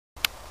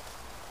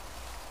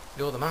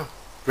You're the man.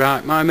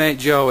 Right, my mate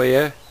Joe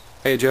here.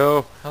 Hey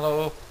Joe.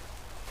 Hello.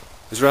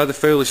 Has rather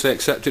foolishly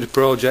accepted a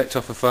project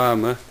off a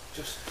farmer.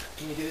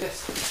 Can you do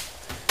this?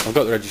 I've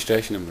got the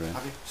registration number here.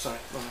 Have you? Sorry.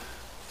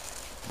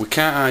 We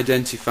can't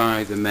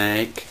identify the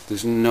make.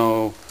 There's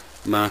no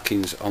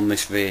markings on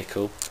this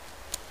vehicle.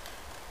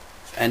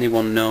 If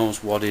anyone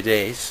knows what it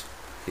is,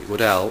 it would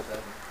help.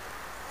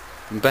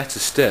 And better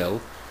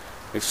still,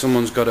 if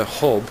someone's got a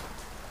hub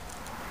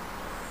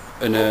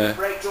and a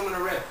brake drum and a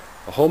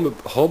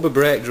rim. a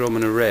brake drum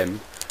and a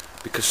rim,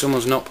 because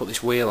someone's not put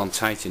this wheel on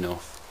tight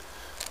enough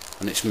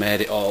and it's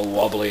made it all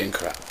wobbly and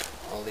crap.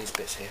 All these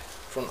bits here.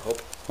 Front hub.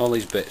 All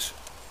these bits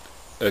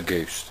are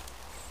goosed.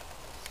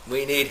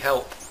 We need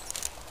help.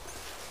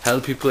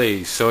 Help you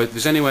please. So if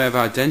there's any way of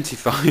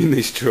identifying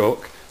this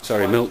truck,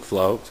 sorry, milk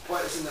float,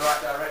 Point us in the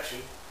right direction.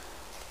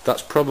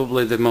 that's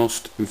probably the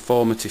most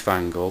informative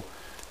angle,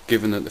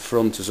 given that the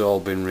front has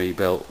all been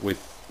rebuilt with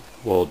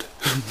wood.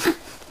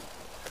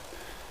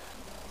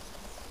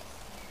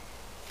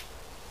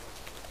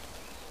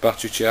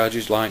 Battery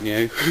charges like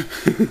new.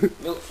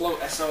 Milk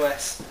Float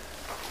SOS.